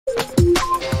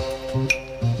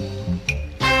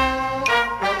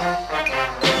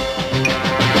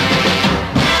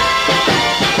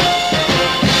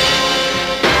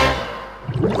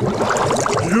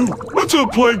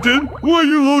Plankton? Why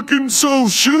you looking so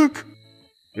shook?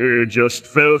 You just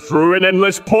fell through an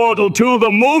endless portal to the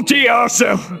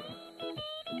MultiArsef.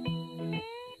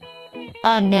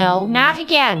 No, not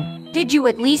again. Did you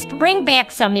at least bring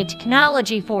back some new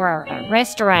technology for our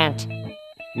restaurant?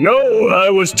 No, I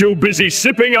was too busy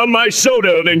sipping on my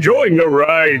soda and enjoying the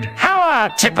ride. How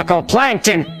typical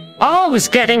Plankton. Always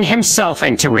getting himself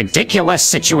into ridiculous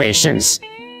situations.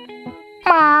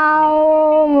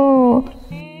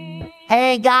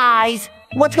 Hey guys,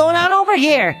 what's going on over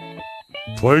here?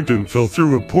 Plankton fell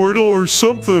through a portal or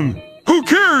something. Who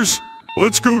cares?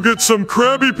 Let's go get some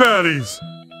Krabby Patties.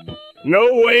 No,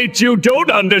 wait, you don't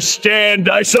understand.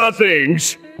 I saw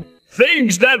things.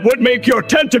 Things that would make your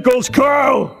tentacles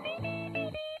curl.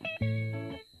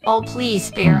 Oh, please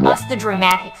spare us the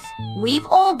dramatics. We've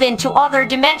all been to other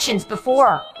dimensions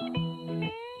before.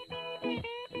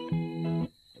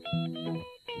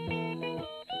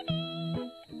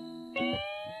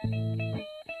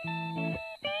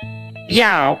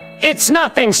 Yo, it's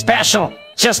nothing special.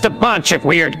 Just a bunch of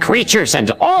weird creatures and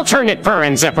alternate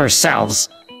versions of ourselves.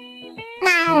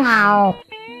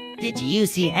 Did you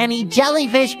see any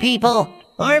jellyfish people?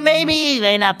 Or maybe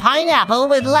even a pineapple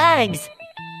with legs?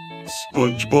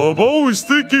 SpongeBob always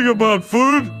thinking about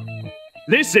food.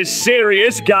 This is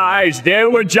serious, guys. There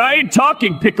were giant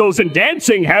talking pickles and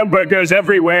dancing hamburgers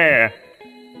everywhere.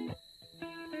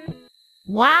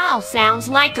 Wow, sounds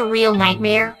like a real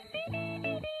nightmare.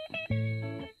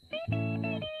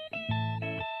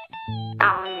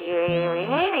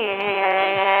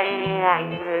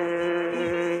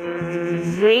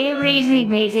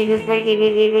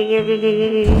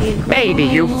 Maybe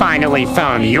you finally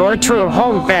found your true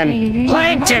home then,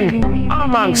 Plankton,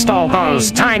 amongst all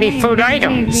those tiny food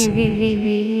items.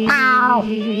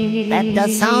 That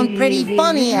does sound pretty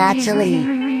funny, actually.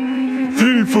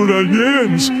 Teeny food on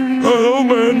yams. Oh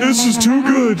man, this is too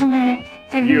good.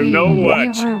 You know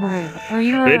what?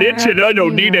 Idiot, I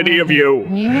don't need any of you.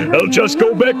 I'll just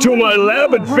go back to my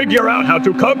lab and figure out how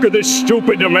to conquer this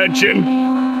stupid dimension.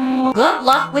 Good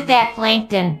luck with that,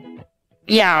 Plankton.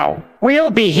 Yo, we'll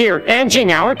be here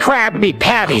edging our Krabby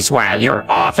Patties while you're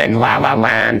off in La La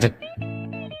Land.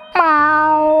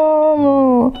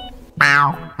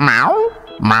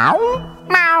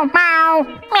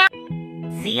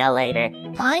 See ya later.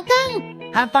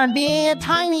 Plankton, have fun being a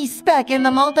tiny speck in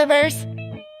the multiverse.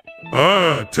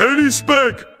 Ah, tiny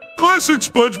speck. Classic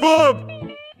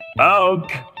SpongeBob.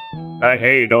 Ugh. I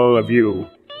hate all of you.